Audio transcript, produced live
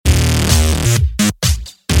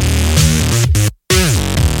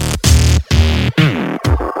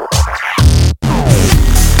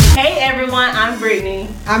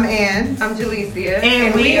I'm Ann. I'm Jalecia.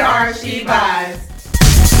 And we are Sh3 Vibes.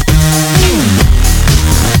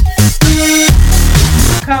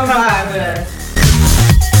 Come vibe with us.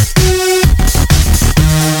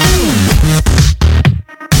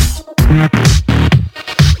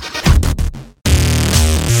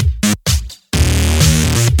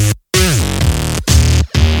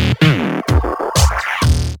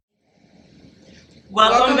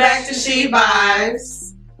 Welcome back to Sh3 Vibes.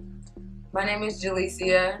 My name is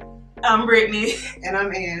Jalecia. I'm Brittany. And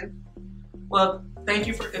I'm Ann. Well, thank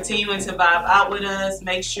you for continuing to vibe out with us.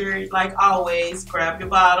 Make sure, like always, grab your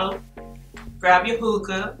bottle, grab your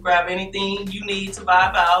hookah, grab anything you need to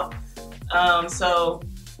vibe out. So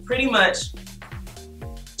pretty much,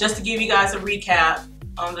 just to give you guys a recap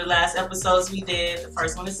on the last episodes we did, the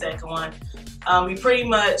first one, the second one, we pretty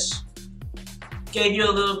much gave you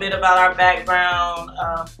a little bit about our background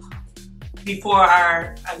before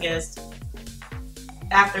our,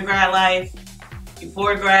 after grad life,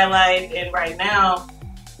 before grad life, and right now,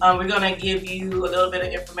 we're going to give you a little bit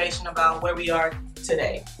of information about where we are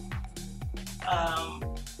today.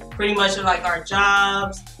 Pretty much like our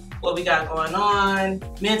jobs, what we got going on,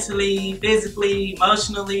 mentally, physically,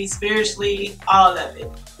 emotionally, spiritually, all of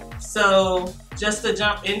it. So just to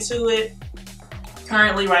jump into it,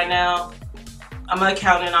 currently right now, I'm an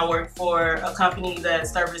accountant. I work for a company that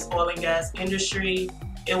services oil and gas industry.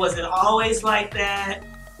 It wasn't always like that.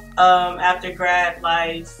 After grad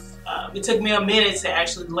life, it took me a minute to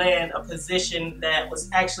actually land a position that was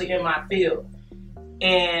actually in my field.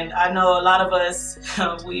 And I know a lot of us,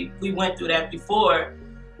 we went through that before.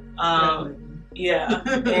 Yeah.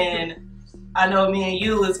 And I know me and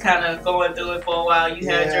you was kind of going through it for a while. You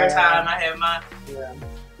had your time, I had my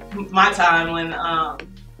time when, I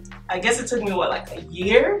guess it took me, like a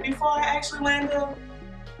year before I actually landed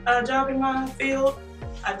a job in my field.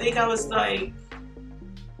 I think I was like,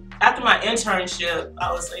 after my internship,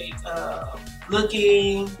 I was like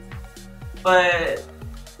looking, but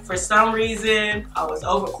for some reason, I was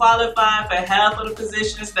overqualified for half of the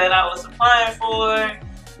positions that I was applying for.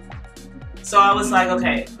 So I was like,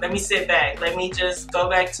 okay, let me sit back. Let me just go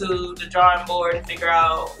back to the drawing board and figure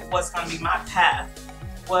out what's going to be my path.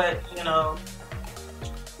 What,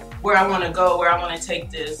 where I want to go, where I want to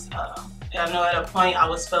take this. I know at a point I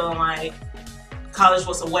was feeling like college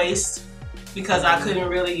was a waste because I couldn't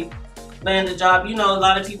really land a job. A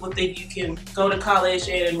lot of people think you can go to college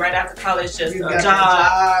and right after college just you a got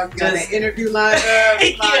job. You got an interview lined up.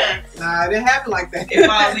 Yeah. Nah, it didn't happen like that. It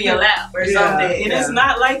falls in your lap or something. And yeah. it's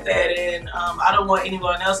not like that. And I don't want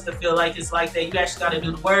anyone else to feel like it's like that. You actually got to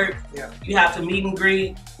do the work. Yeah. You have to meet and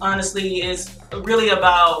greet. Honestly, it's really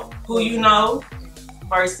about who you know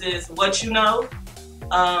versus what you know.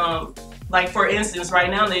 Like for instance, right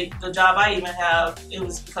now, the job I even have, it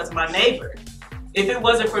was because of my neighbor. If it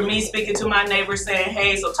wasn't for me speaking to my neighbors saying,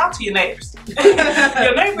 hey, so talk to your neighbors.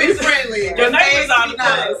 Your neighbors, be friendly. Your neighbors are the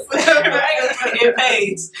nice. right? It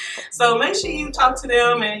pays. So make sure you talk to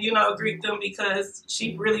them and, greet them because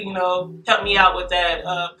she really, helped me out with that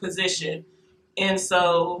position. And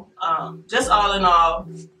so just all in all,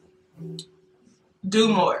 do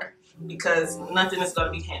more because nothing is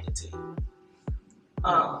going to be handed to you.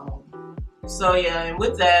 So yeah, and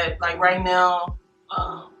with that, like right now,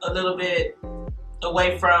 a little bit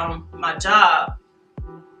away from my job,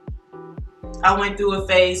 I went through a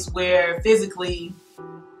phase where I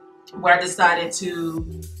decided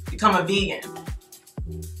to become a vegan.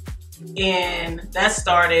 And that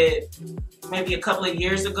started maybe a couple of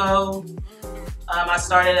years ago. I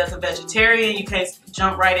started as a vegetarian. You can't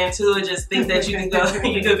jump right into it. Just think that you can go,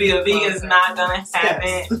 you could be a vegan. It's not gonna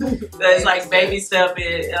happen. That's like baby step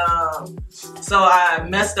it. So I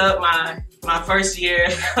messed up my first year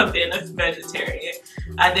of being a vegetarian.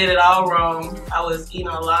 I did it all wrong. I was eating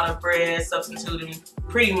a lot of bread, substituting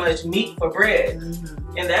pretty much meat for bread.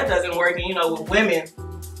 Mm-hmm. And that doesn't work. And with women,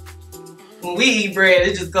 when we eat bread,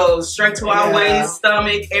 it just goes straight to our waist,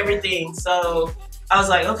 stomach, everything. So I was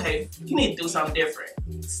like, okay, you need to do something different.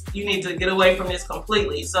 You need to get away from this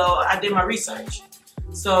completely. So I did my research.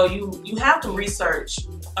 So you have to research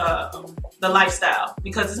the lifestyle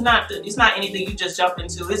because it's not anything you just jump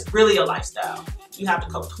into. It's really a lifestyle. You have to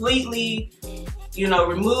completely,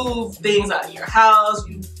 remove things out of your house.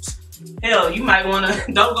 You might want to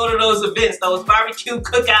don't go to those events, those barbecue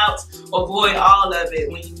cookouts. Avoid all of it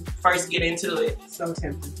when you first get into it. So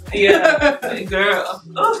tempting. Yeah, girl.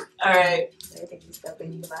 Ooh, all right. Everything you step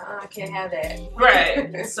in, you're like, I can't have that.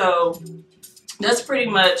 Right. So that's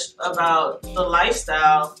pretty much about the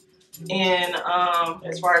lifestyle. And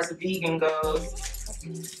as far as the vegan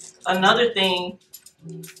goes, another thing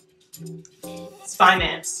is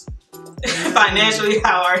finance. Financially,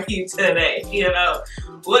 how are you today? You know,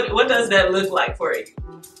 what does that look like for you?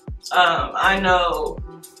 I know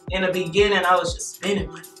in the beginning I was just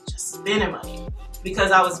spending money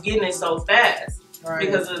because I was getting it so fast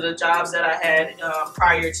because of the jobs that I had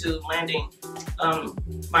prior to landing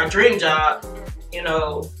my dream job. You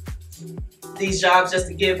know, these jobs just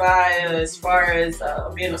to get by as far as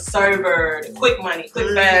being a server, quick money,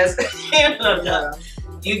 quick fast. You know,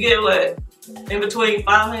 you get what? In between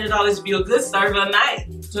 $500 to be a good server a night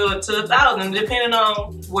to $1,000, depending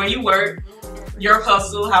on where you work, your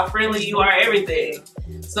hustle, how friendly you are, everything.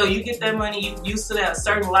 So you get that money, you used to that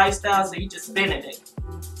certain lifestyle, so you just spending it.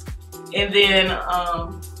 And then,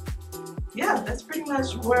 that's pretty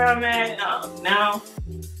much where I'm at now.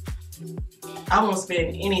 I won't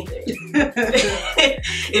spend anything. If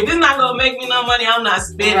it's not gonna make me no money, I'm not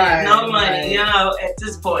spending no money, you know, at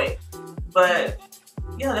this point. But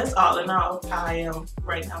yeah, that's all in all how I am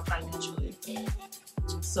right now financially.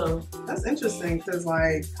 So that's interesting because,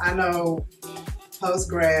 like, I know post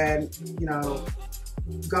grad, you know,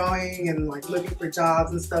 going and like looking for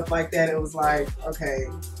jobs and stuff like that. It was like, okay,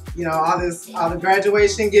 you know, all the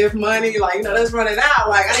graduation gift money, like, you know, that's running out.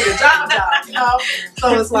 Like, I need a job, you know.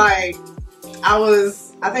 So it's like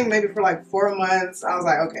I think maybe for like 4 months, I was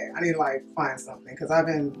like, okay, I need to like find something because I've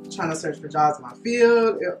been trying to search for jobs in my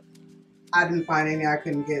field. I didn't find any. I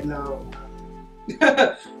couldn't get no.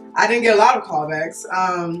 I didn't get a lot of callbacks.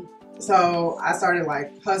 So I started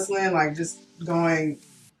like hustling, like just going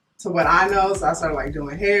to what I know. So I started like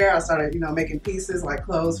doing hair. I started, you know, making pieces like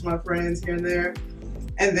clothes for my friends here and there.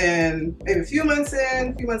 And then maybe a few months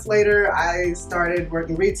later, I started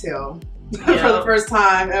working retail for the first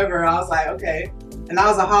time ever. I was like, okay. And that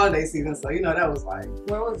was a holiday season. So, you know, that was like.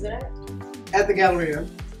 Where was it at? At the Galleria.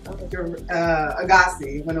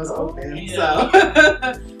 Agassi when it was open. Yeah. So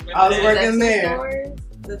I was working there.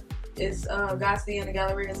 Is Agassi and the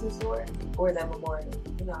Galleria two stores, or is that Memorial?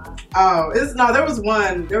 You know. There was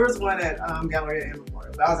one. There was one at Galleria and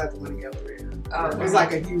Memorial, but I was at the one in Galleria. Oh, it was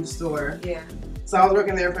like a huge store. Yeah. So I was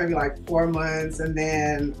working there for maybe like 4 months, and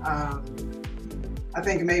then I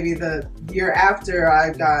think maybe the year after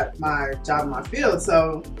I got my job in my field.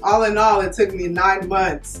 So all in all, it took me 9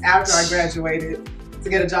 months after I graduated to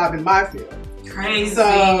get a job in my field. Crazy. So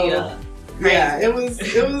yeah, it was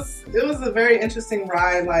a very interesting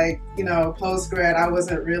ride. Like, you know, post grad, I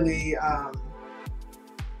wasn't really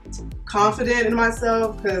confident in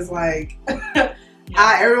myself because like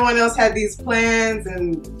everyone else had these plans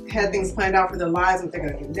and had things planned out for their lives and what they're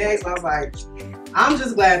gonna do next. I was like, I'm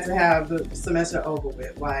just glad to have the semester over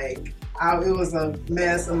with. Like, it was a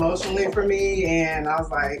mess emotionally for me, and I was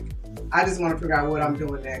like, I just want to figure out what I'm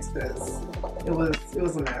doing next because it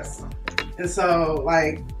was a mess. And so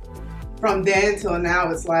like from then till now,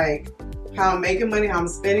 it's like how I'm making money, how I'm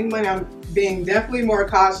spending money. I'm being definitely more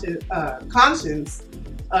conscious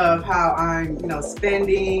of how I'm, you know,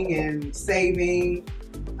 spending and saving.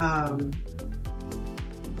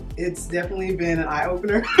 It's definitely been an eye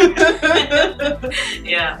opener.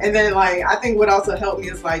 Yeah. And then like I think what also helped me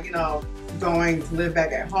is like, you know, going to live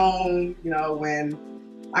back at home, you know, when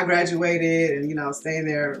I graduated and, you know, staying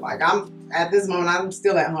there. Like at this moment, I'm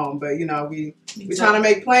still at home, but, you know, we trying to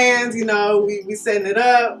make plans, you know, we setting it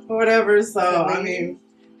up or whatever. So, I mean,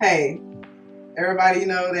 hey, everybody, you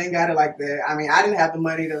know, they ain't got it like that. I mean, I didn't have the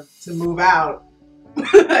money to move out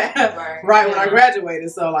right when I graduated.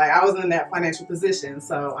 So, like, I was in that financial position.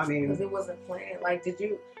 So, I mean. Because it wasn't planned. Like,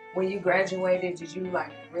 when you graduated, did you,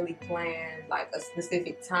 like, really plan, like, a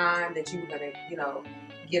specific time that you were going to, you know,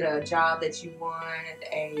 get a job that you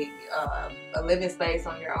wanted, a living space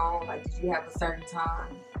on your own? Like, did you have a certain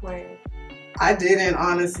time planned? I didn't,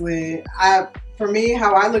 honestly. For me,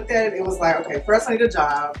 how I looked at it, it was like, okay, first I need a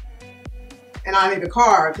job, and I need a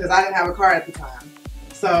car, because I didn't have a car at the time.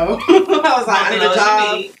 So I was like, I need a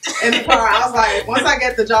job in the car. I was like, once I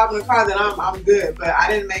get the job in the car, then I'm good. But I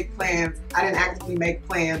didn't make plans. I didn't actively make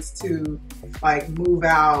plans to like move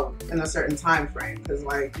out in a certain time frame, because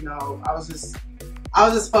like, you know, I was just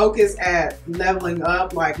focused at leveling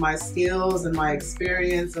up like my skills and my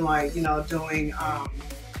experience and like, you know, doing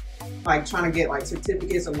like trying to get like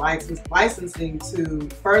certificates or licensing to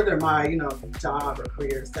further my, you know, job or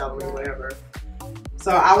career, salary, whatever.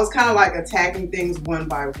 So I was kind of like attacking things one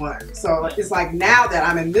by one. So it's like now that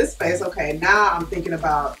I'm in this space, okay, now I'm thinking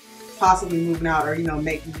about possibly moving out or, you know,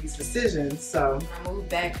 making these decisions. So I moved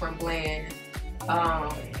back from Glenn. I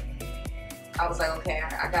was like, okay,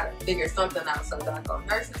 I got to figure something out. So do I go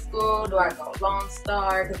nursing school? Do I go Lone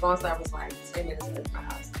Star? Because Lone Star was like 10 minutes away from my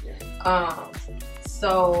house.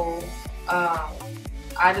 So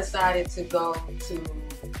I decided to go to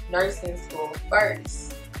nursing school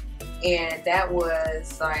first. And that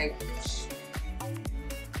was like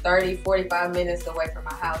 30-45 minutes away from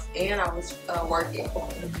my house, and I was working.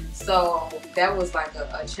 So that was like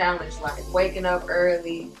a challenge, like waking up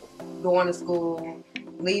early, going to school,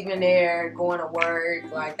 leaving there, going to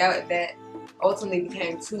work. Like that ultimately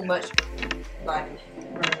became too much for me. Like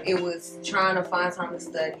it was trying to find time to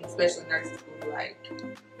study, especially nursing school. Like,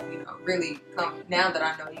 you know, really now that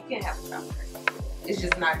I know you can't have a job in nursing school. It's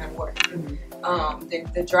just not gonna work.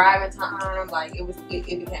 The driving time, like it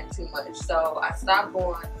became too much. So I stopped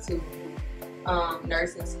going to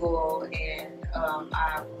nursing school, and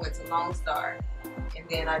I went to Lone Star, and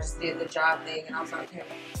then I just did the job thing, and I was like, okay,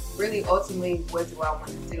 really ultimately, what do I want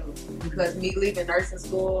to do? Because me leaving nursing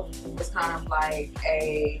school was kind of like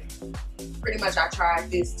pretty much I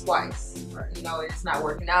tried this twice. You know, it's not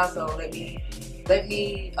working out, so let me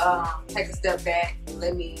take a step back.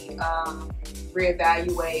 Let me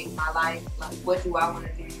reevaluate my life. Like, what do I want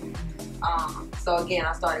to do? So again,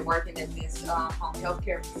 I started working at this home health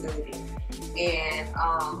care facility, and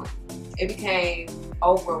it became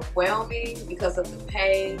overwhelming because of the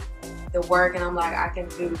pay, the work, and I'm like, I can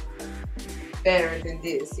do better than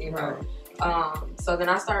this, you know. So then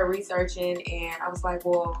I started researching, and I was like,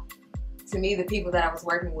 well, to me, the people that I was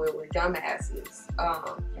working with were dumbasses.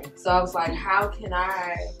 So I was like, how can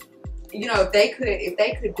I, you know, if they could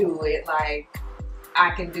do it, like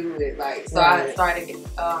I can do it. Like, so I started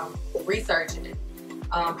researching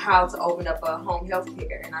how to open up a home health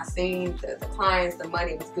care, and I seen the clients, the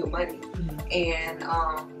money was good money, and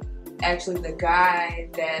actually the guy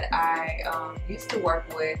that I used to work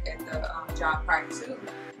with at the job prior to,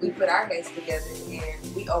 we put our heads together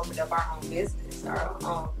and we opened up our own business, our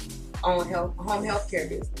own home health care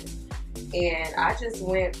business. And I just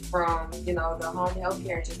went from, you know, the home health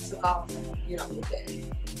care just took off, you know, with that.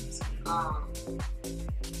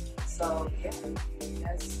 So yeah,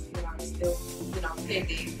 that's, you know, I'm still, you know,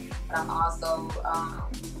 pending, but I'm also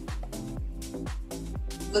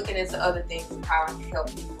looking into other things of how I can help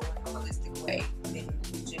people in a holistic way than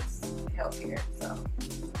just healthcare. So.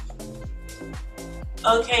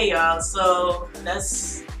 Okay, y'all. So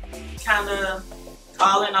that's kind of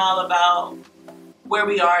all in all about where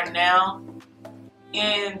we are now.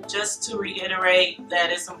 And just to reiterate that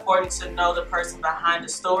it's important to know the person behind the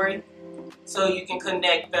story so you can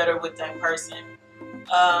connect better with that person.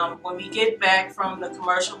 When we get back from the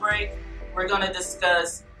commercial break, we're going to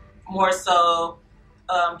discuss more so,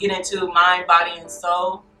 get into mind, body, and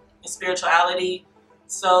soul and spirituality.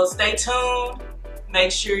 So stay tuned.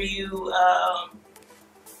 Make sure you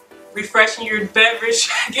refreshing your beverage,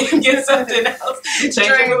 get something else, change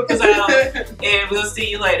your hookahs out, and we'll see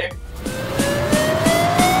you later.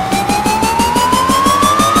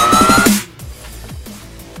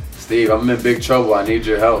 Steve, I'm in big trouble. I need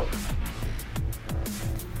your help.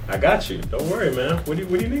 I got you. Don't worry, man. What do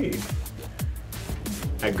you need?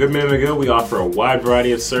 At Goodman & McGill, we offer a wide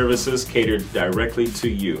variety of services catered directly to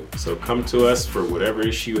you. So come to us for whatever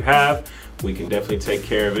issue you have. We can definitely take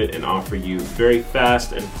care of it and offer you very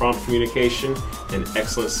fast and prompt communication and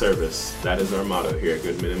excellent service. That is our motto here at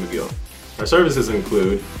Goodman & McGill. Our services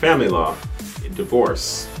include family law,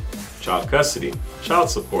 divorce, child custody, child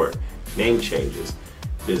support, name changes,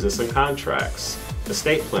 business and contracts,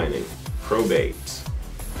 estate planning, probate,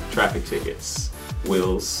 traffic tickets,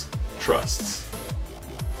 wills, trusts.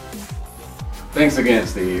 Thanks again,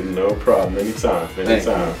 Steve. No problem. Anytime.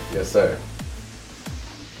 Anytime. Yes, sir.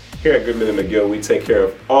 Here at Goodman & McGill, we take care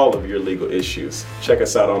of all of your legal issues. Check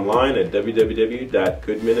us out online at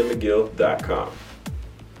www.goodmanandmcgill.com.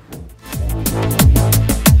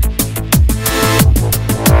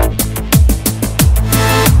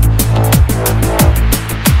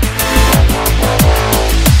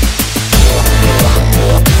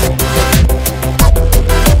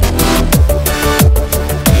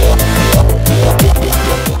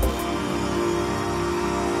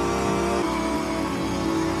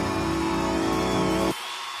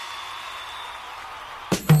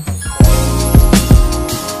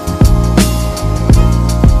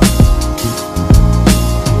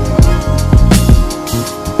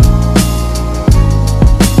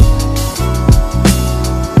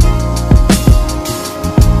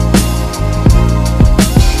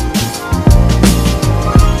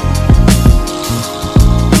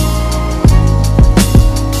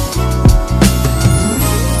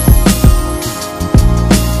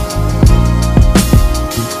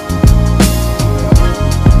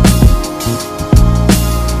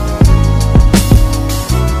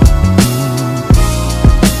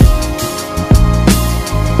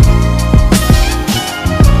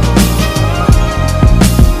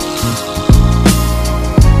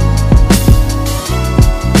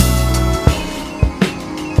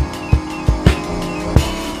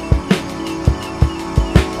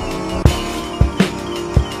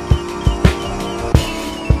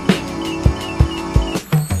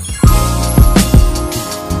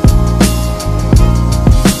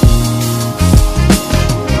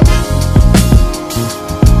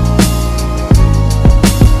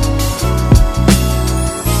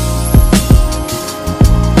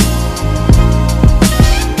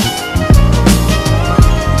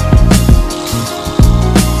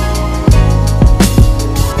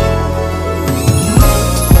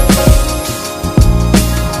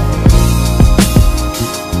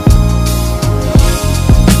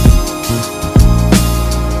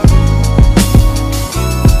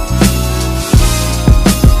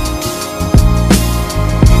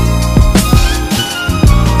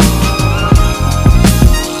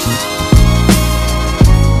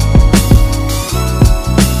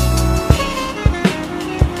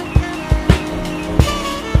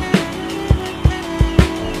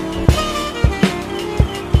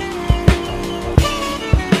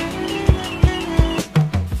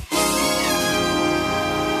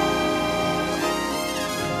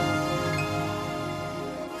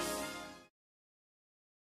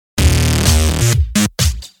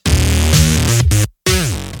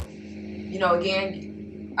 know,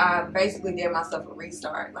 again, I basically gave myself a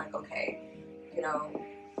restart. Like, okay, you know,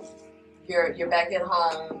 you're back at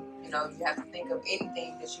home. You know, you have to think of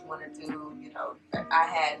anything that you want to do. You know, I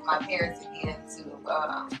had my parents again to,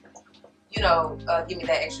 you know, give me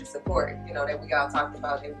that extra support. You know, that we all talked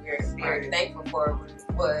about, that we're very thankful for,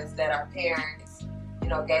 was that our parents, you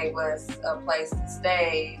know, gave us a place to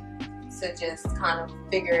stay to just kind of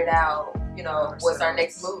figure it out. You know, what's our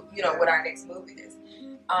next move? You know, what our next move is.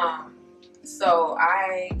 So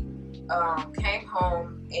I came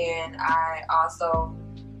home and I also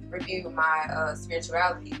reviewed my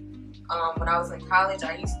spirituality. When I was in college,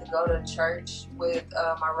 I used to go to church with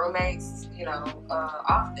my roommates, you know,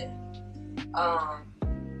 often.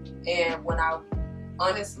 And when I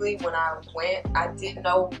went, I didn't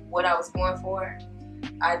know what I was going for.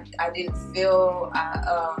 I didn't feel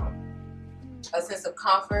a sense of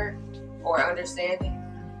comfort or understanding.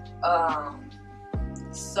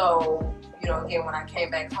 So, you know, again, when I came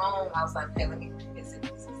back home, I was like, hey, let me revisit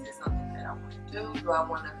this. Is this something that I want to do? Do I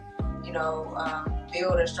want to, you know,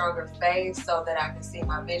 build a stronger faith so that I can see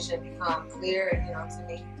my vision become clear, you know, to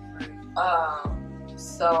me?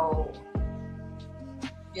 So,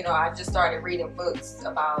 you know, I just started reading books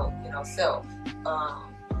about, you know, self.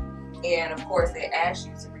 And of course, they ask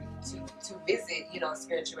you to visit, you know,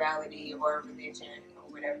 spirituality or religion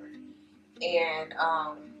or whatever. And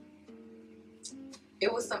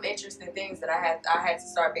it was some interesting things that I had to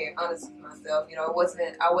start being honest with myself. You know,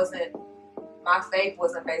 my faith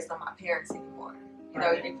wasn't based on my parents anymore. You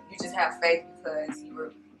know, you just have faith because you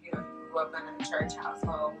grew up in a church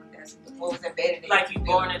household. That's what was embedded in like you. You're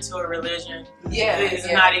born into a religion. Yeah. It's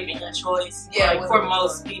not even your choice. Yeah, like, for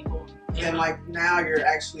most people. And like now you're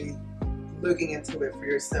actually looking into it for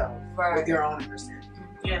yourself with your own understanding.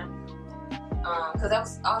 Yeah. Because that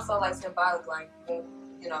was also like symbolic, like,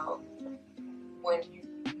 you know, when you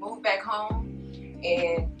move back home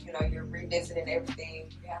and, you know, you're revisiting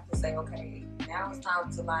everything, you have to say, okay, now it's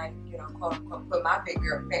time to, like, you know, quote unquote, put my big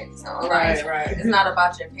girl panties on. Right. It's not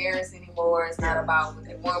about your parents anymore. It's not about what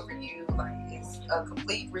they want for you. Like, it's a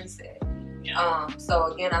complete reset. Yeah.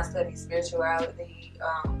 So again, I studied spirituality,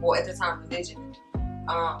 well, at the time, religion.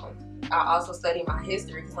 I also studied my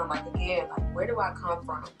history because I'm like, again, like, where do I come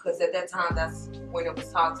from? Because at that time, that's when it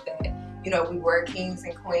was talks that, you know, we were kings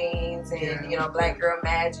and queens and, you know, black girl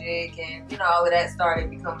magic and, you know, all of that started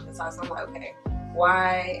becoming the talk. So I'm like, okay,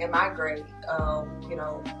 why am I great? You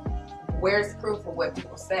know, where's the proof of what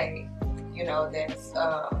people say, you know, that's,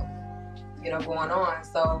 you know, going on?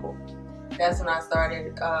 So that's when I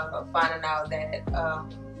started finding out that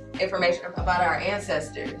information about our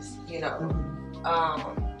ancestors, you know,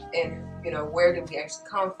 and, you know, where did we actually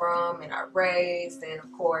come from and our race, and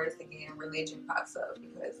of course, again, religion pops up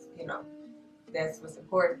because, you know, that's what's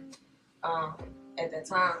important at that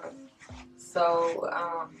time. So,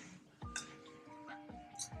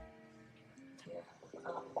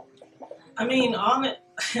 I mean, all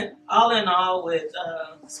in all, with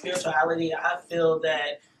spirituality, I feel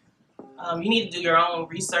that you need to do your own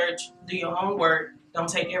research, do your own work. Don't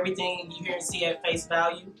take everything you hear and see at face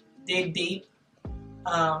value. Dig deep.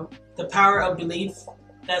 The power of belief,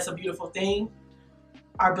 that's a beautiful thing.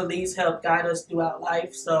 Our beliefs help guide us throughout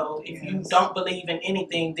life. So if you don't believe in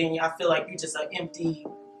anything, then I feel like you're just an empty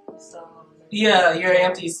soul. Yeah, you're an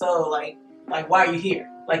empty soul. Like why are you here?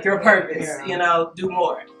 Like your purpose, you know, do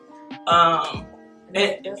more. That's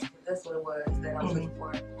what it was that I was looking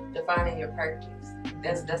for. Defining your purpose.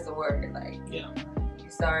 That's the word. Like, you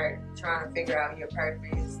start trying to figure out your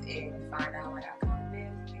purpose and find out, like, I kind of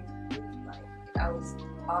been, like,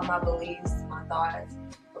 all my beliefs, my thoughts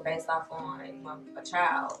were based off on, you know, a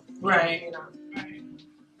child. Right. You know.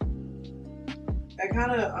 That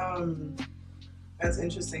kind of that's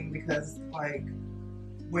interesting because, like,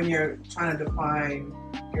 when you're trying to define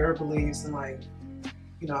your beliefs and, like,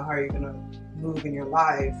 you know, how you're gonna move in your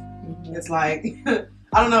life, it's like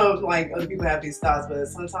I don't know if, like, other people have these thoughts, but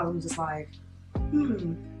sometimes I'm just like, how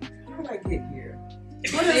did I get here?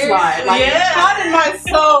 What is life? Like, how did my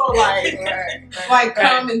soul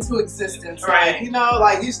come into existence? Right. Like, you know,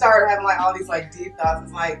 like, you start having, like, all these, like, deep thoughts.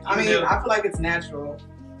 It's like, I mean, I feel like it's natural.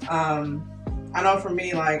 I know for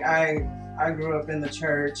me, like, I grew up in the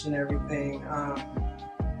church and everything.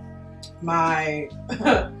 My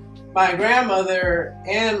my grandmother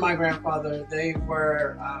and my grandfather, they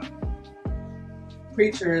were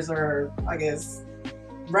preachers, or I guess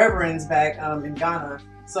reverends back in Ghana.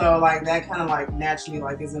 So, like, that kind of, like, naturally,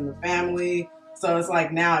 like, is in the family. So it's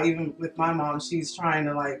like now, even with my mom, she's trying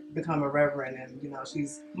to, like, become a reverend, and, you know,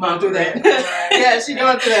 she's going through that. She's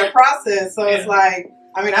going through that process. So it's like,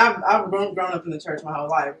 I mean, I've grown up in the church my whole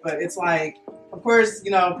life, but it's like of course,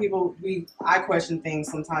 I question things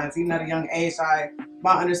sometimes. Even at a young age,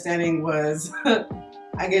 my understanding was,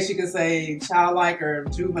 I guess you could say childlike or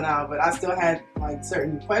juvenile, but I still had like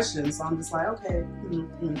certain questions. So I'm just like, okay.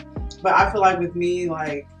 But I feel like with me,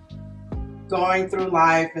 like going through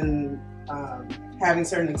life and having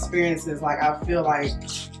certain experiences, like I feel like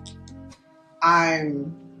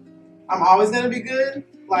I'm always gonna be good.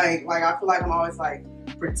 Like I feel like I'm always like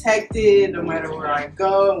protected no matter where I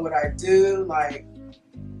go and what I do. Like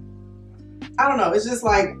I don't know. It's just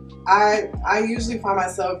like I usually find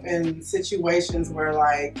myself in situations where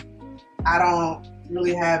like I don't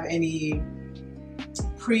really have any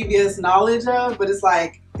previous knowledge of, but it's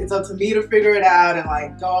like it's up to me to figure it out and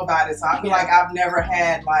like go about it. So I feel like I've never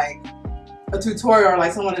had like a tutorial or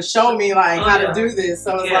like someone to show me like how to do this.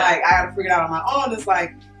 So it's like I gotta figure it out on my own. It's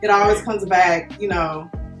like it always comes back,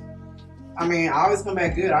 I mean, I always come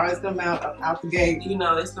back good. I always come out the gate.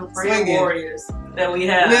 It's the prayer warriors that we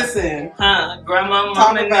have. Listen, grandma,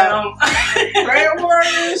 mom, and them. Prayer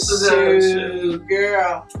warriors, shoot,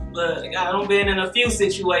 girl. Look, I've been in a few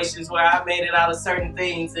situations where I made it out of certain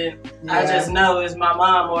things, and I just know it's my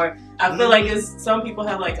mom. Or I feel like some people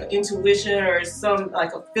have like an intuition or some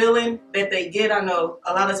like a feeling that they get. I know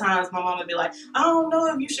a lot of times my mom would be like, I don't know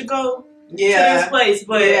if you should go to this place,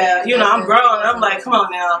 but I'm grown. I'm like, come on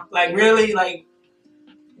now, like really, like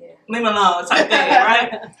leave me alone type thing,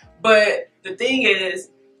 right? But the thing is,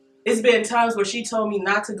 it's been times where she told me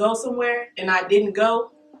not to go somewhere and I didn't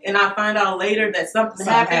go, and I find out later that something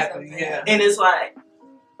happened, and it's like,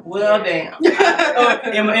 well, damn,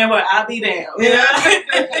 and what I'll be damn.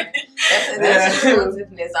 That's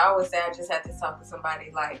exclusiveness. I always say I just have to talk to somebody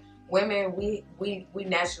like. Women, we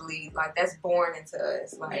naturally, like, that's born into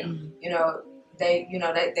us. Like,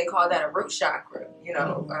 they call that a root chakra,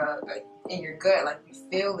 in your gut. Like, you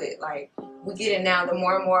feel it. Like, we get it now. The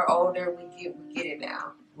more and more older we get it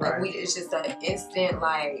now. Like, it's just an instant,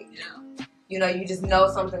 like, you just know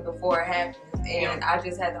something before it happens. And I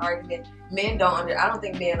just had the argument, I don't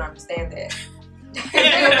think men understand that.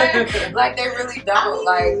 Like they really don't.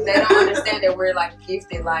 Like they don't understand that we're like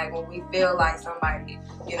gifted. Like when we feel like somebody,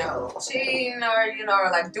 cheating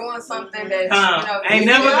or like doing something that ain't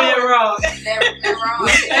never been wrong. Never been wrong.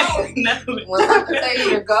 When something tell you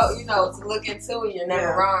to go, to look into it, you're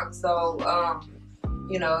never wrong. So,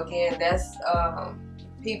 again, that's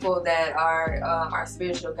people that are our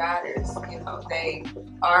spiritual guiders. They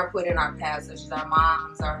are put in our paths, such as our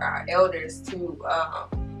moms or our elders to.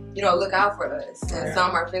 Look out for us. And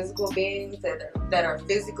some are physical beings that are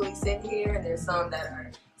physically sent here, and there's some that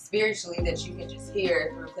are spiritually that you can just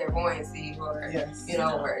hear through clairvoyancy, or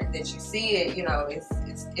or that you see it.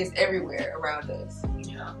 It's everywhere around us.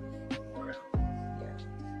 Yeah.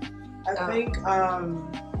 I think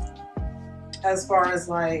as far as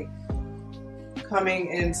like coming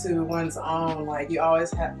into one's own, like you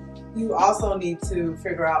also need to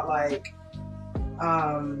figure out like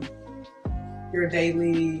your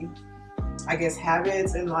daily, I guess,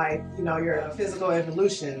 habits and like, your physical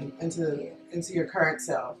evolution into your current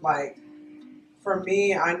self. Like for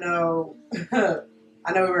me, I know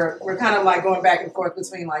we're kind of like going back and forth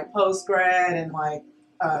between like post grad and like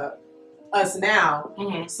us now.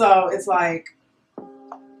 Mm-hmm. So it's like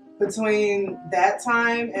between that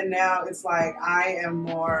time and now, it's like I am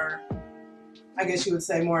more, I guess you would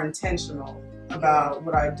say, more intentional about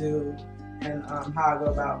what I do and how I go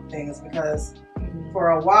about things, because for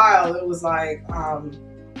a while it was like I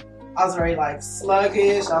was very like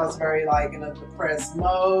sluggish. I was very like in a depressed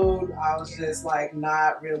mode. I was just like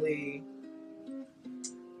not really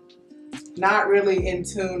in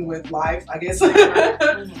tune with life, I guess. So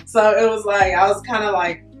it was like I was kind of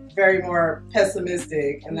like very more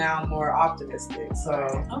pessimistic, and now I'm more optimistic.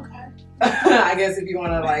 So I guess if you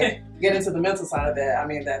want to like get into the mental side of that, I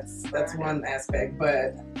mean that's one aspect.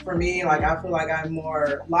 But for me, like I feel like I'm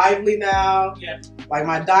more lively now. Yeah. Like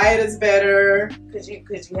my diet is better. Cause you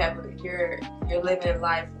have you're living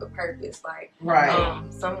life with purpose. Like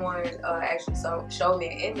someone actually showed me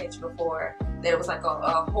an image before that was like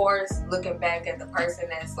a horse looking back at the person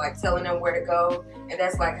that's like telling them where to go, and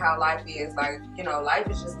that's like how life is. Like life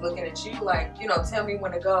is just looking at you like tell me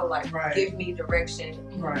when to go. Like give me direction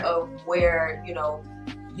of where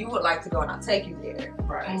you would like to go, and I'll take you there.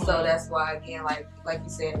 Right. Mm-hmm. So that's why, again, like you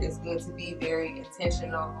said, it's good to be very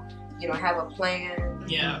intentional. Have a plan.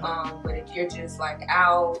 Yeah. But if you're just like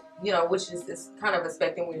out, which is this kind of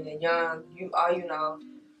expecting when you're young, you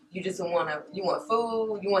just you want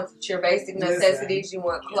food, you want your basic necessities, you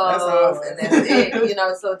want clothes, and that's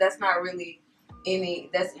it. So that's not really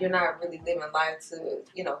you're not really living life to,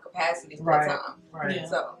 capacity for Right. time. Right. Yeah.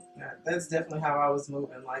 So Yeah, that's definitely how I was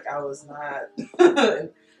moving. Like, I was not,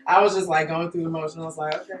 I was just like going through the motion. I was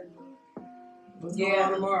like, okay, what's going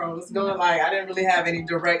on tomorrow? What's going on? Like, I didn't really have any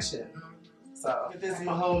direction. So with this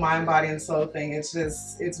my whole mind, body, and soul thing,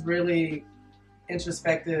 it's really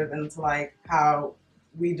introspective into like how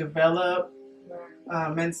we develop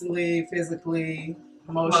mentally, physically,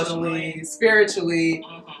 emotionally, spiritually.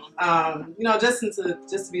 Just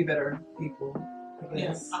to be better people.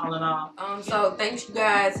 Yes, all in all. So thanks you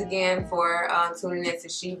guys again for tuning in to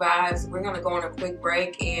Sh3 Vibes. We're gonna go on a quick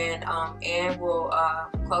break and we'll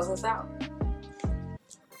close us out.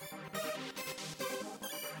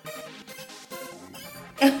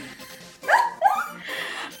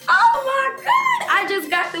 Oh my God! I just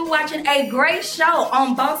got through watching a great show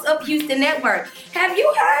on Boss Up Houston Network. Have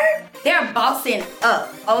you heard? They're bossing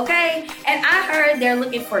up, okay? And I heard they're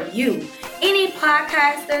looking for you. Any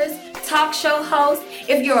podcasters, talk show hosts,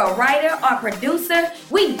 if you're a writer or producer,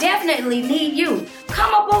 we definitely need you.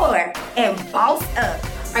 Come aboard and boss up.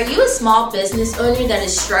 Are you a small business owner that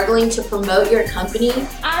is struggling to promote your company?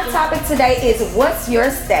 Our topic today is, what's your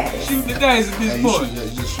status? Shoot the dice at this point. You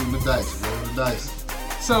just shoot the dice. Roll the dice.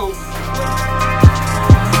 So,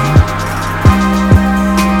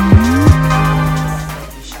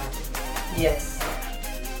 Yes.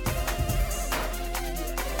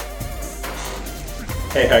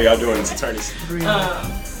 Hey, how y'all doing? It's attorneys. I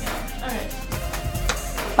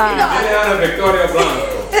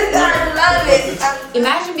love it.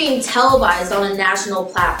 Imagine being televised on a national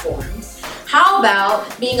platform. How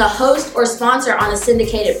about being a host or sponsor on a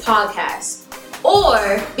syndicated podcast?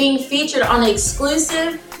 Or being featured on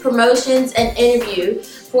exclusive promotions and interview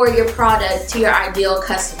for your product to your ideal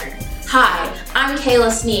customer? Hi, I'm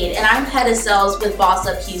Kayla Sneed, and I'm head of sales with Boss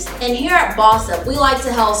Up Houston. And here at Boss Up, we like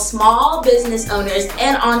to help small business owners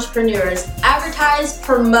and entrepreneurs advertise,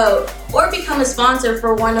 promote, or become a sponsor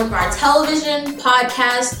for one of our television,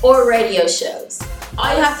 podcast, or radio shows.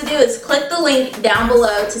 All you have to do is click the link down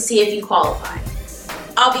below to see if you qualify.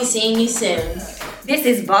 I'll be seeing you soon. This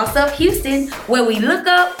is Boss Up Houston, where we look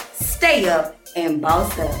up, stay up, and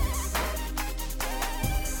boss up.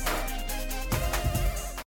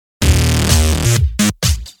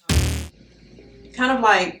 Kind of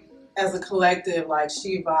like as a collective, like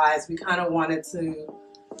Sh3 Vibes, we kind of wanted to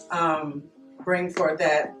bring forth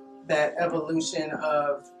that evolution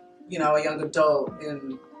of, a young adult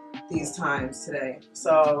in these times today.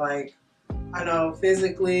 So like, I know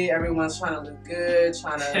physically everyone's trying to look good,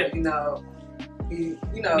 trying to, be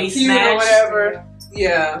cute snatched, or whatever.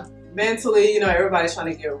 Yeah. Mentally, everybody's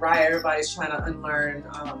trying to get right. Everybody's trying to unlearn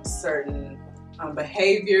certain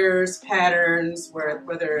behaviors, patterns,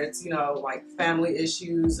 whether it's, like family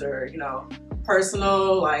issues or,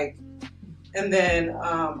 personal, like, and then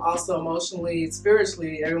also emotionally,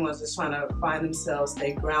 spiritually, everyone's just trying to find themselves,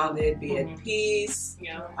 stay grounded, be at peace.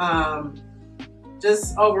 Yeah.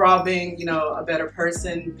 Just overall being, a better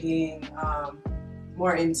person, being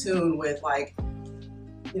more in tune with like,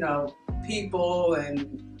 people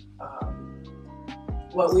and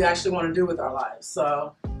what we actually want to do with our lives.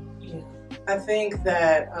 So Yeah. I think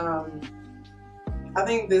that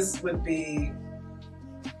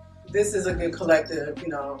this is a good collective,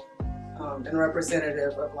 and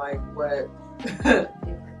representative of like what Different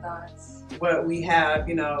thoughts. what we have,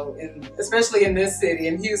 especially in this city,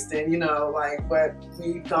 in Houston, like what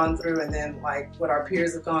we've gone through, and then like what our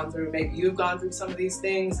peers have gone through. Maybe you've gone through some of these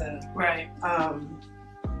things, and Right.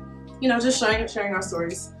 just sharing our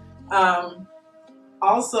stories.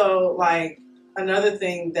 Also, like another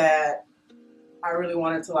thing that I really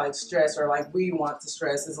wanted to like stress, or like we want to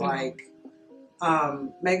stress, is like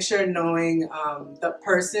make sure knowing the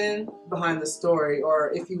person behind the story,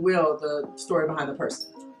 or if you will, the story behind the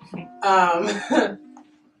person.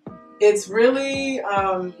 It's really,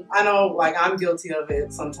 I know, like, I'm guilty of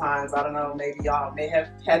it sometimes. I don't know, maybe y'all may have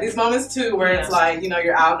had these moments too, where it's like,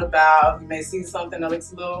 you're out and about, you may see something that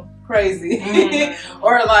looks a little crazy,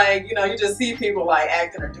 or like, you just see people like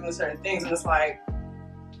acting or doing certain things, and it's like,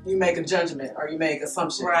 you make a judgment, or you make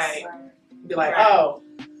assumptions. Right. You be like, oh,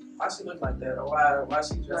 why she look like that, or why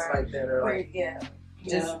she dressed like that, or like,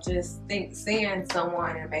 Just seeing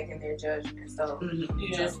someone and making their judgment. So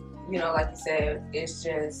just, like you said, it's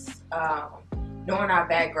just knowing our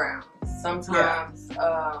background. Sometimes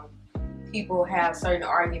people have certain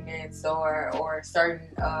arguments or certain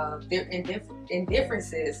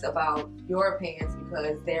indifferences about your opinions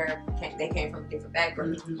because they came from a different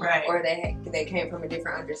background, Right. or they came from a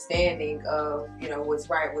different understanding of what's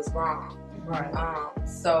right, what's wrong. right.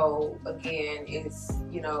 So again, it's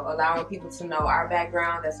allowing people to know our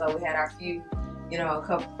background. That's why we had our few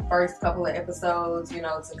first couple of episodes,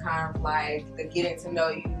 to kind of like the getting to know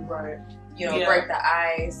you, or break the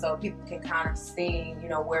ice, so people can kind of see,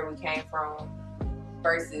 where we came from,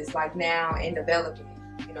 versus like now in developing,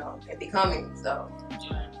 and becoming. So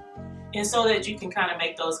and so that you can kind of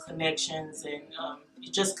make those connections and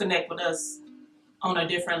you just connect with us on a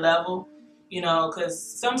different level, because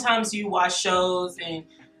sometimes you watch shows and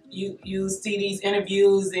you see these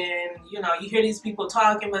interviews and, you hear these people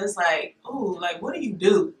talking, but it's like, ooh, like, what do you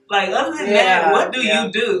do? Like, other than that, what do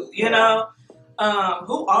you do? You know?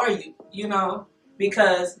 Who are you?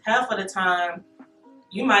 Because half of the time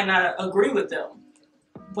you might not agree with them,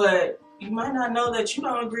 but you might not know that you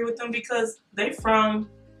don't agree with them because they from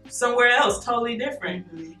somewhere else totally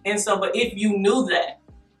different. Mm-hmm. And so, but if you knew that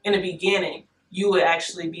in the beginning, you would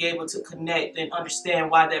actually be able to connect and understand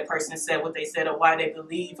why that person said what they said, or why they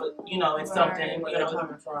believe, in something. Where they're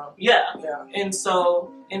coming from. Yeah. And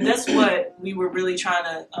so, and that's what we were really trying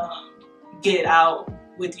to get out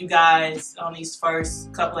with you guys on these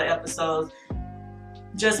first couple of episodes.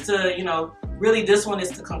 Just to, really, this one is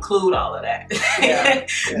to conclude all of that. Yeah.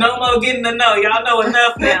 No more getting to know. Y'all know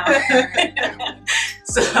enough now.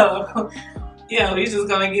 So, we just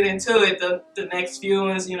gonna get into it. The next few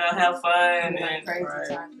ones, have fun and crazy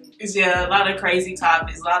topics. A lot of crazy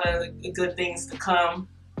topics, a lot of good things to come,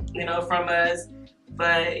 from us.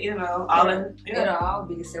 But it'll all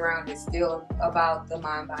be surrounded still about the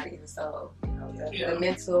mind, body, and soul. The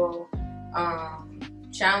mental,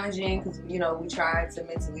 challenging, because we try to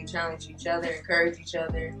mentally challenge each other, encourage each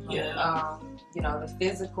other. The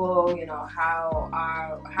physical,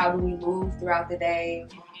 how do we move throughout the day?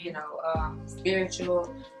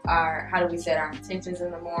 Spiritual, how do we set our intentions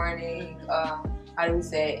in the morning? How do we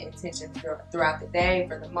set intentions throughout the day,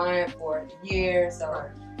 for the month, for the year? So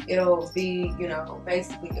it'll be,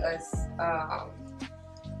 basically us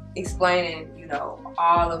explaining,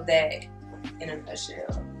 all of that in a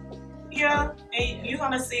nutshell. Yeah, and you're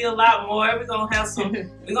gonna see a lot more. We're gonna have some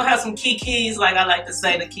kikis, like I like to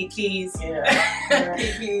say, the kikis. Yeah,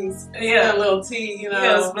 kikis. Yeah, a little tea,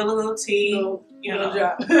 Yeah, spill a little tea. Little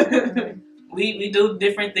drop. We do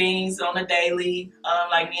different things on a daily.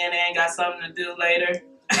 Like me and Ann got something to do later.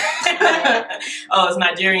 It's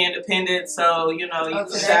Nigerian Independence, so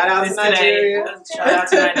shout out to Nigeria. Shout out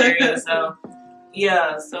to Nigeria. So.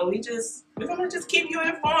 Yeah, so we're gonna just keep you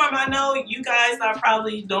informed. I know you guys are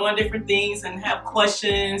probably doing different things and have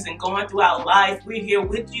questions and going throughout life. We're here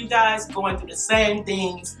with you guys, going through the same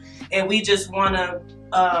things, and we just want to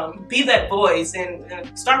be that voice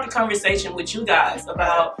and start the conversation with you guys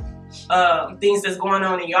about things that's going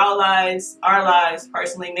on in y'all lives, our lives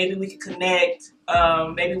personally. Maybe we can connect.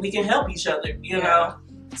 Maybe we can help each other. You know,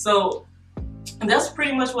 so that's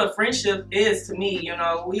pretty much what friendship is to me.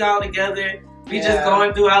 We all together. We just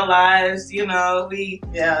going through our lives, we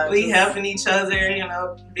helping each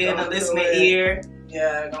other, being a listening ear.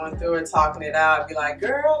 Yeah, going through it, talking it out, be like,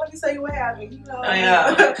 girl, let me tell you what happened,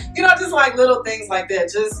 just like little things like that.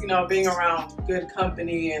 Just, being around good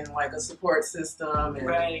company and like a support system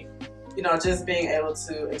and, just being able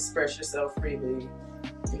to express yourself freely,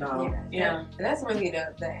 And that's really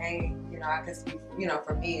the aim, I can speak,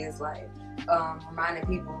 for me is like reminding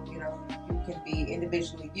people, you can be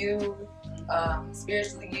individually you,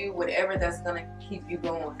 spiritually you, whatever that's gonna keep you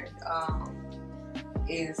going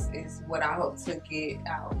is what I hope to get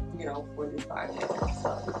out, for this podcast.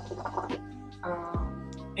 So,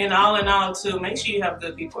 and all in all, too, make sure you have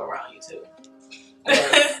good people around you too.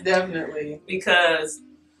 Yes, definitely. Because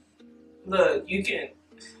look, you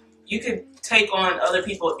can take on other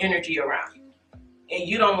people's energy around you, and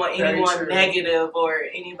you don't want anyone negative or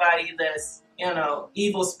anybody that's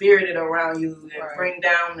evil spirited around you and bring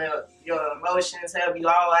down your emotions, have you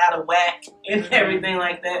all out of whack and everything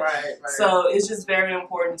like that. Right. So it's just very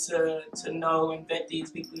important to know and vet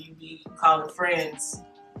these people you be calling friends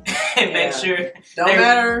and make sure. Don't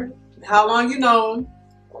matter how long you know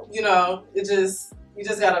them, you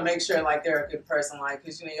just gotta make sure like they're a good person, like,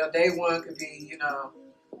 because your day one could be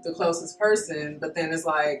the closest person, but then it's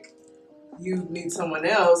like you meet someone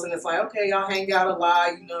else and it's like, okay, y'all hang out a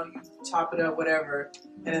lot, you chop it up, whatever,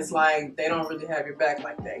 and it's like they don't really have your back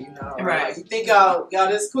like that, Right. Like, you think y'all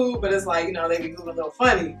this cool, but it's like they be moving a little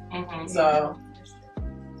funny. Mm-hmm. So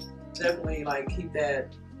definitely like keep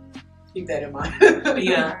that in mind.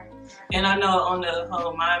 Yeah. And I know on the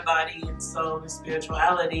whole mind, body, and soul and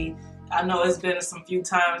spirituality, I know it's been some few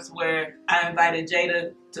times where I invited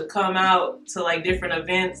Jada to come out to like different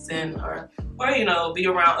events and or be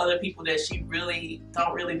around other people that she really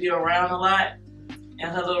don't be around a lot.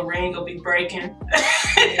 and her little ring will be breaking.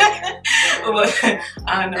 Yeah.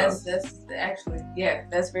 I know. That's actually, yeah,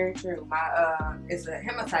 that's very true. My it's a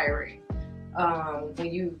hematite ring.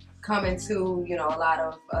 When you come into, you know, a lot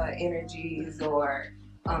of energies, or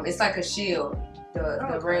it's like a shield.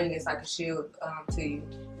 The ring is like a shield to you.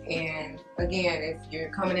 And again, if you're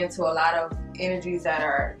coming into a lot of energies that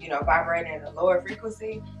are, you know, vibrating at a lower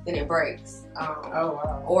frequency, then it breaks.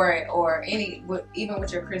 Or even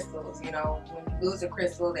with your crystals, you know, when you lose a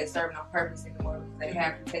crystal, they serve no purpose anymore because they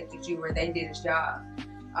have protected you, or they did its job.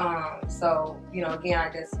 So, you know, again, I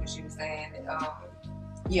guess what she was saying.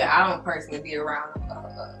 Yeah, I don't personally be around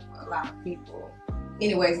a lot of people.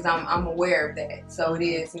 Anyways, because I'm aware of that. So it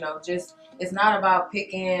is, you know, just, it's not about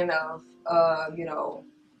picking of, you know,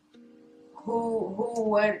 who,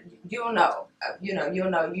 what, you'll know. You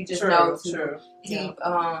just know to keep,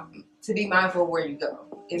 to be mindful of where you go.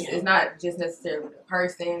 It's not just necessarily the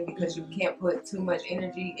person, because you can't put too much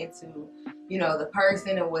energy into, you know, the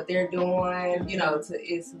person and what they're doing. You know,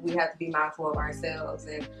 we have to be mindful of ourselves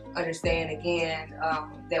and understand again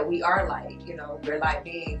that we are light. You know, we're light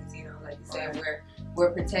beings. You know, like you said,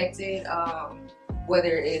 we're protected.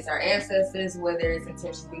 Whether it's our ancestors, whether it's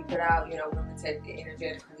intentions we put out, you know, we're protected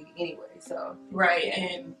energetically anyway. So right,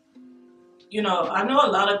 and you know, I know a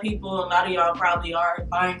lot of y'all probably are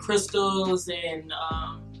buying crystals and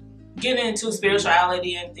getting into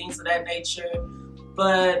spirituality and things of that nature.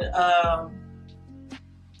 But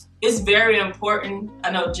it's very important.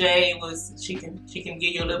 I know Jay she can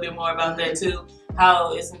give you a little bit more about that too.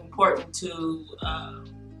 How it's important to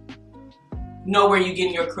know where you're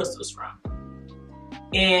getting your crystals from.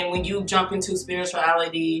 And when you jump into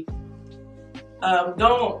spirituality,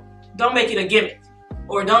 don't make it a gimmick,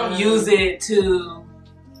 or don't use it to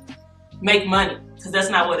make money, because that's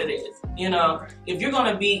not what it is. You know, if you're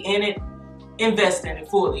gonna be in it, invest in it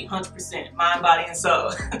fully, 100%, mind, body, and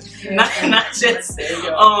soul. not just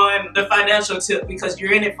on the financial tip, because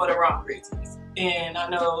you're in it for the wrong reasons. And I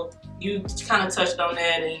know you kind of touched on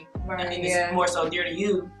that, and I think it's more so dear to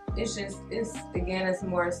you. It's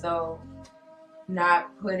more so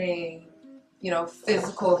not putting, you know,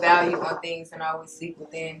 physical value on things, and always seek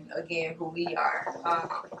within, again, who we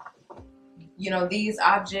are. You know, these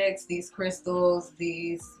objects, these crystals,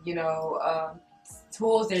 these, you know,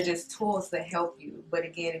 tools, they're just tools to help you. But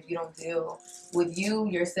again, if you don't deal with you,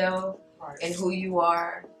 yourself, and who you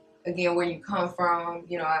are, again, where you come from,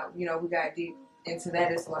 you know, we got deep into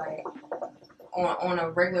that. It's like, on a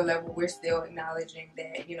regular level, we're still acknowledging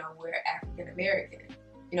that, you know, we're African American.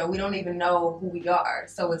 You know, we don't even know who we are.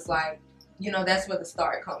 So it's like, you know, that's where the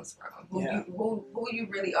start comes from. Who you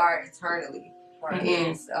really are internally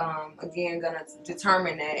is, again, going to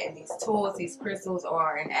determine that. And these tools, these crystals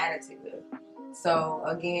are an additive. So,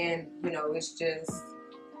 again, you know, it's just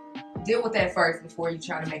deal with that first before you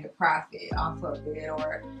try to make a profit off of it,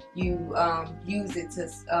 or you use it to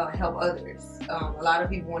help others. A lot of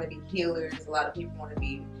people want to be healers. A lot of people want to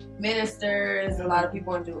be ministers. A lot of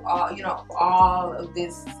people want to do all of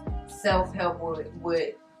this self-help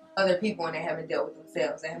with other people, and they haven't dealt with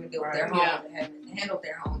themselves. They haven't dealt with their home. They haven't handled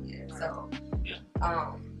their home yet. So,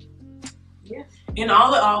 In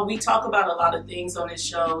all, we talk about a lot of things on this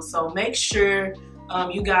show. So make sure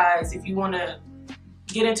you guys, if you want to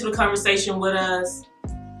get into the conversation with us,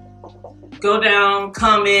 go down,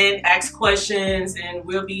 comment, ask questions, and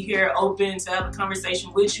we'll be here open to have a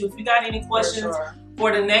conversation with you. If you got any questions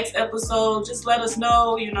for the next episode, just let us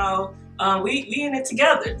know. You know, we in it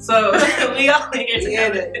together, so we all in it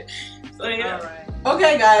together. So yeah. All right.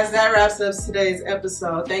 Okay, guys, that wraps up today's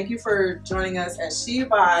episode. Thank you for joining us at Sh3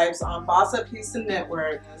 Vibes on Boss Up Houston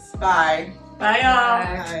Network. Bye. Bye, y'all.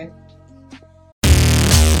 Bye.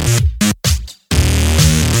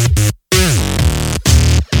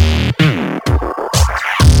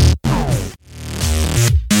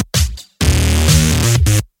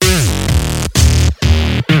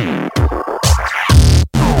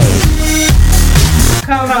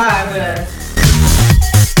 Come on.